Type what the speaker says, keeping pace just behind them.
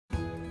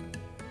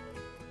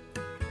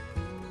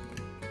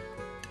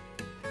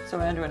So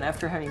Anduin,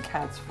 after having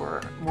cats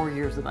for more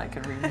years than I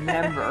can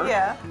remember,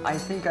 Yeah. I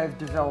think I've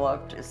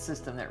developed a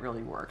system that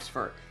really works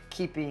for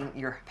keeping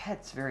your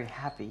pets very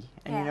happy.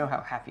 And you know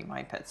how happy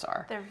my pets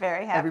are. They're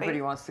very happy.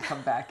 Everybody wants to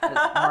come back as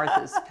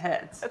Martha's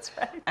pets. That's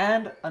right.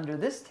 And under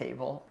this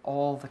table,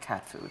 all the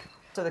cat food.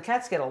 So the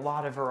cats get a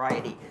lot of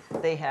variety.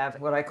 They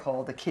have what I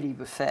call the kitty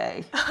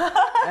buffet.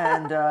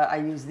 And I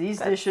use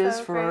these dishes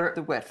for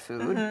the wet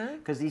food,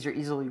 because these are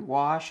easily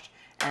washed,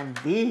 and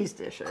these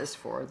dishes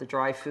for the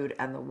dry food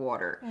and the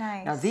water.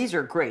 Nice. Now these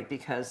are great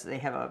because they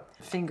have a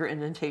finger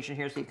indentation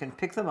here so you can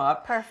pick them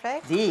up.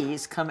 Perfect.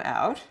 These come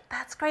out.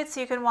 That's great, so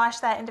you can wash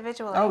that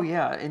individually. Oh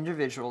yeah,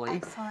 individually.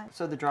 Excellent.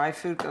 So the dry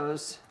food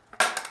goes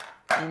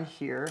in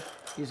here.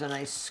 Use a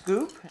nice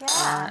scoop.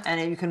 Yeah.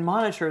 And you can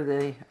monitor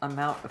the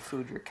amount of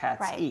food your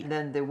cats Right. eat.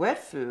 Then the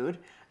wet food,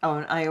 oh,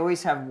 and I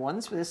always have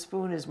this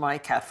spoon is my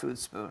cat food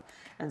spoon.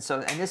 And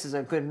this is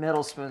a good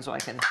metal spoon so I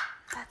can,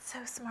 That's so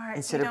smart.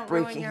 instead you of don't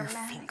ruin breaking your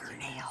manicure.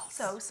 fingernails.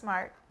 So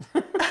smart.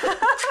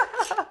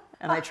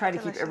 And I try to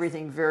keep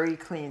everything very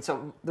clean.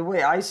 So the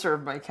way I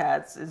serve my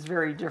cats is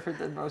very different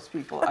than most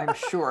people, I'm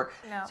sure.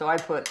 No. So I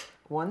put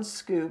 1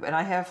 scoop, and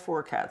I have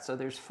 4 cats, so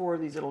there's 4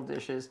 of these little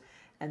dishes,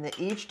 and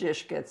each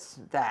dish gets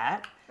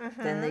that.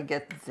 Then they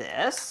get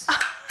this.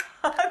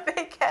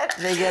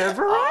 They get a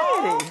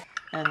variety.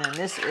 And then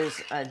this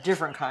is a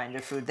different kind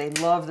of food. They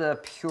love the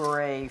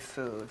puree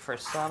food. For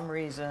some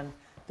reason,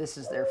 this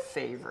is their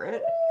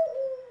favorite.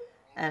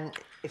 And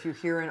if you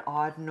hear an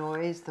odd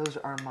noise, those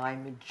are my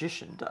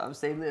magician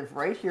doves. They live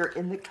right here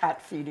in the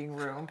cat feeding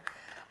room.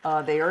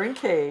 They are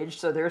encaged,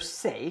 so they're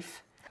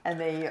safe. And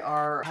they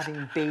are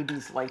having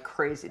babies like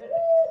crazy.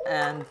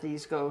 And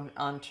these go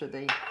onto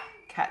the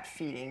cat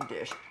feeding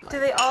dish. Do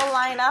they all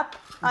line up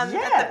at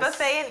the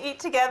buffet and eat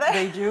together?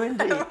 They do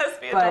indeed. It must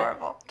be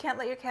adorable. Can't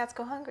let your cats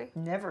go hungry.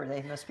 Never.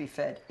 They must be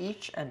fed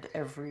each and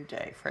every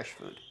day fresh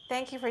food.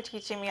 Thank you for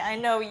teaching me. I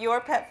know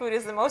your pet food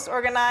is the most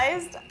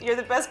organized. You're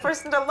the best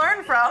person to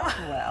learn from.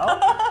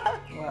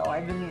 Well,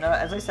 I've been,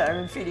 as I said, I've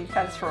been feeding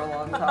cats for a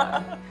long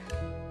time.